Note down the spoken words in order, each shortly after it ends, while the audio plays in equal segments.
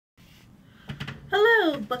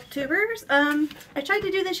Hello booktubers. I tried to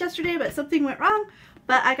do this yesterday but something went wrong,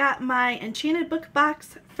 but I got my Enchanted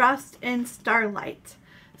Bookbox Frost and Starlight.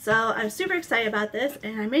 So I'm super excited about this,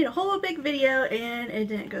 and I made a whole big video and it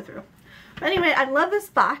didn't go through. But anyway, I love this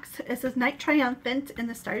box. It says Night Triumphant and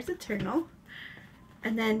the Stars Eternal.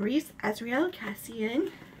 And then Reese, Azriel,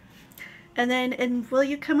 Cassian. And then, and will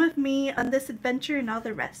you come with me on this adventure and all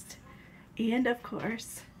the rest? And of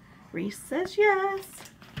course, Reese says yes.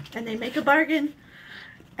 And they make a bargain.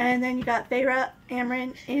 And then you got Feyre,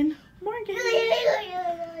 Amren, and Morgan.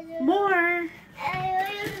 More.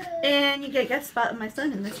 And you get a guest spot of my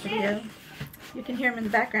son in this video. You can hear him in the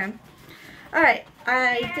background. Alright,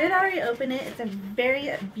 I did already open it. It's a very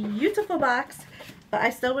beautiful box, but I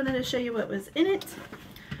still wanted to show you what was in it.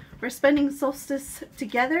 We're spending solstice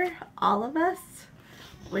together, all of us,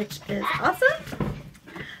 which is awesome.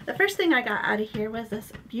 The first thing I got out of here was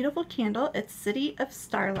this beautiful candle. It's City of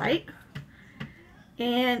Starlight,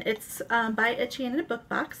 and it's by Enchanted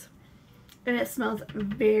Bookbox, and it smells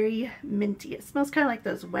very minty. It smells kind of like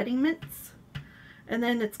those wedding mints, and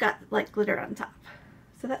then it's got like glitter on top,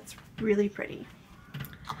 so that's really pretty.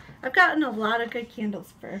 I've gotten a lot of good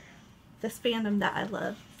candles for this fandom that I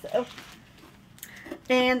love. So,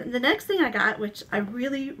 and the next thing I got, which I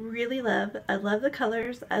really love, I love the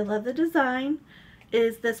colors, I love the design,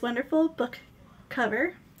 is this wonderful book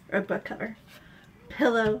cover, or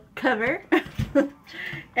pillow cover.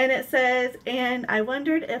 And it says, and I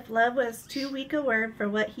wondered if love was too weak a word for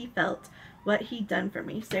what he felt, what he'd done for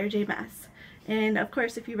me, Sarah J. Maas. And of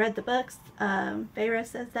course, if you read the books, Feyre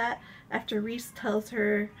says that after Reese tells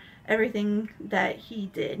her everything that he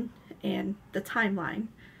did and the timeline.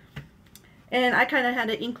 And I kind of had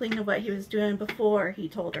an inkling of what he was doing before he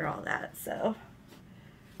told her all that, so.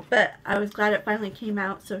 But I was glad it finally came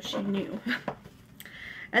out so she knew.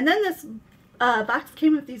 And then this box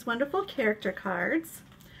came with these wonderful character cards.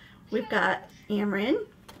 We've got Amren.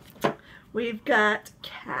 We've got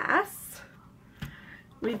Cass.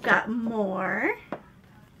 We've got More.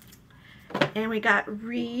 And we got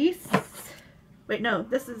Reese. Wait, no,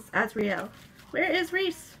 this is Azriel. Where is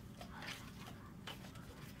Reese?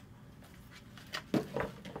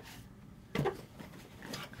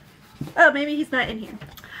 Oh, maybe he's not in here.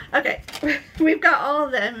 Okay, we've got all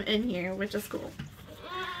of them in here, which is cool.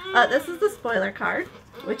 This is the spoiler card,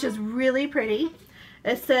 which is really pretty.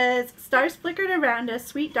 It says, stars flickered around us,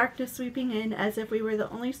 sweet darkness sweeping in as if we were the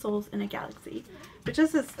only souls in a galaxy, which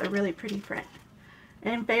is just a really pretty print.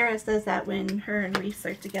 And Feyre says that when her and Reese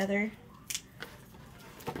are together.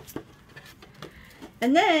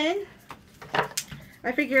 And then,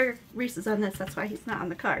 I figure Reese is on this, that's why he's not on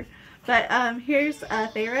the card. But here's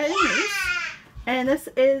Feyre and Reese. And this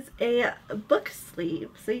is a book sleeve,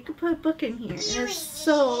 so you can put a book in here, and it's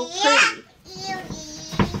so pretty.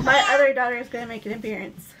 My other daughter is going to make an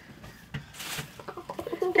appearance.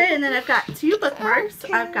 Okay, and then I've got two bookmarks.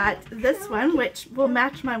 I've got this one, which will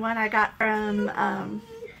match my one I got from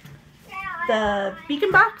the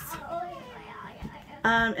Beacon box.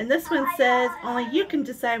 And this one says, only you can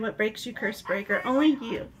decide what breaks you, curse breaker, only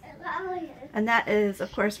you. And that is,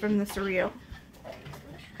 of course, from the Surreal.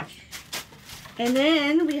 And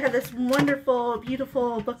then we have this wonderful,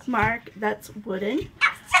 beautiful bookmark that's wooden.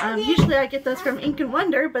 Usually I get those from Ink and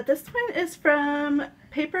Wonder, but this one is from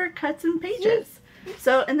Paper Cuts and Pages.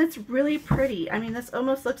 So, and it's really pretty. I mean, this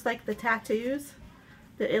almost looks like the tattoos,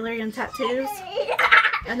 the Illyrian tattoos.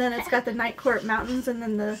 And then it's got the Night Court mountains and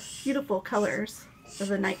then the beautiful colors of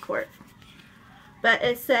the Night Court. But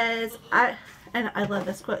it says, and I love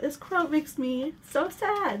this quote. This quote makes me so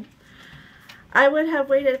sad. I would have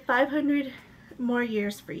waited 500 more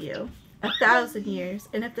years for you, 1,000 years,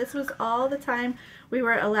 and if this was all the time we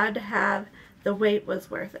were allowed to have, the wait was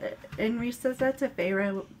worth it. And Reese says that to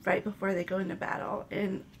Feyre right before they go into battle,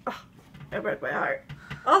 and oh, it broke my heart.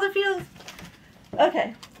 All the feels.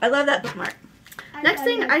 Okay, I love that bookmark. Next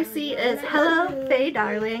thing I see is Hello Feyre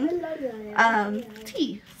Darling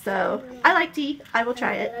tea. So I like tea. I will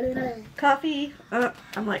try it. Coffee.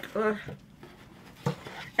 I'm like, ugh.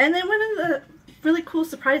 And then one of the really cool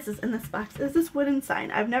surprises in this box is this wooden sign.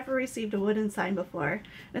 I've never received a wooden sign before.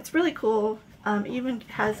 It's really cool. It even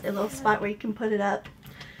has a little spot where you can put it up.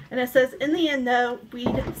 And it says, in the end though,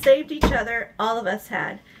 we'd saved each other, all of us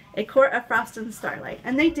had. A court of frost and starlight.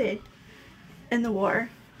 And they did in the war.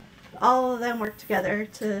 All of them worked together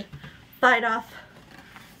to fight off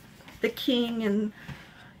the king and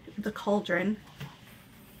the cauldron.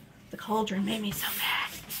 The cauldron made me so mad.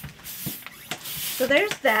 So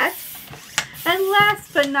there's that. And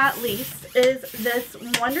last but not least is this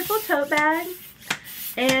wonderful tote bag.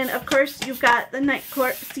 And of course you've got the Night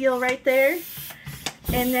Court seal right there.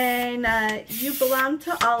 And then you belong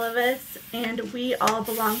to all of us, and we all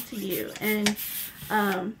belong to you. And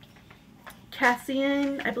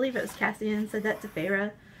Cassian, I believe it was Cassian, said that to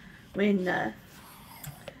Feyre when, well,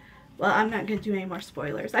 I'm not going to do any more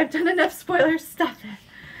spoilers. I've done enough spoilers, stop it.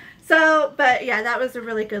 So, but yeah, that was a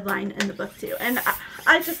really good line in the book too. And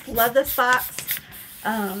I just love this box.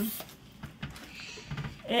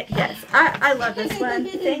 Yes, I love this one.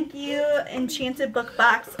 Thank you, Enchanted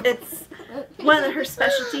Bookbox. It's one of her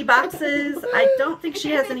specialty boxes. I don't think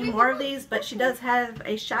she has any more of these, but she does have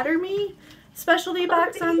a Shatter Me specialty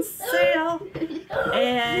box on sale.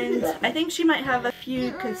 And I think she might have a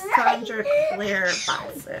few Cassandra Clare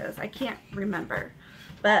boxes. I can't remember.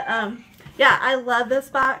 But yeah, I love this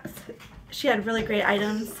box. She had really great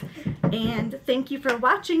items. And thank you for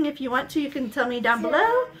watching. If you want to, you can tell me down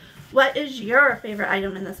below what is your favorite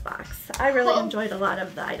item in this box. I really enjoyed a lot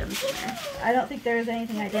of the items in there. I don't think there was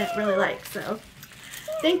anything I didn't really like. So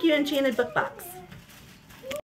thank you, Enchanted Bookbox.